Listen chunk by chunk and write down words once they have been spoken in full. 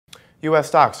U.S.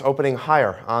 stocks opening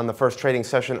higher on the first trading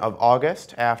session of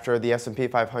August after the S&P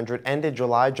 500 ended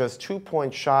July just 2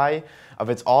 points shy of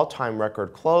its all-time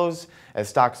record close as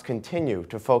stocks continue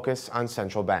to focus on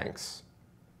central banks.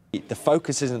 The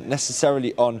focus isn't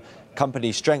necessarily on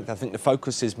company strength. I think the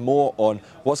focus is more on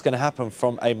what's going to happen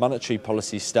from a monetary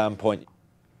policy standpoint.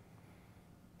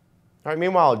 All right,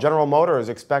 meanwhile, General Motors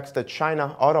expects the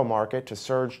China auto market to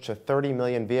surge to 30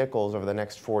 million vehicles over the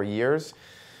next 4 years,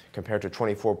 compared to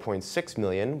 24.6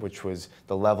 million, which was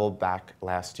the level back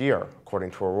last year, according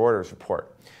to a Reuters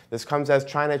report. This comes as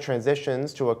China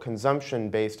transitions to a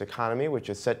consumption-based economy, which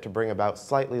is set to bring about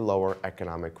slightly lower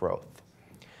economic growth.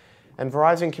 And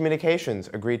Verizon Communications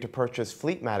agreed to purchase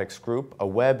Fleetmatics Group, a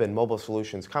web and mobile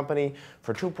solutions company,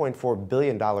 for $2.4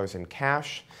 billion in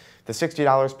cash. The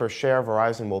 $60 per share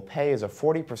Verizon will pay is a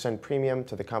 40% premium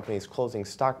to the company's closing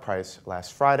stock price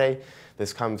last Friday.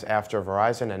 This comes after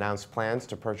Verizon announced plans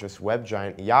to purchase web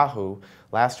giant Yahoo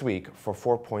last week for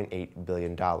 $4.8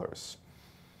 billion.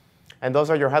 And those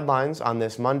are your headlines on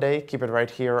this Monday. Keep it right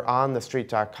here on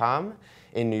TheStreet.com.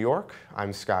 In New York,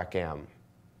 I'm Scott Gamm.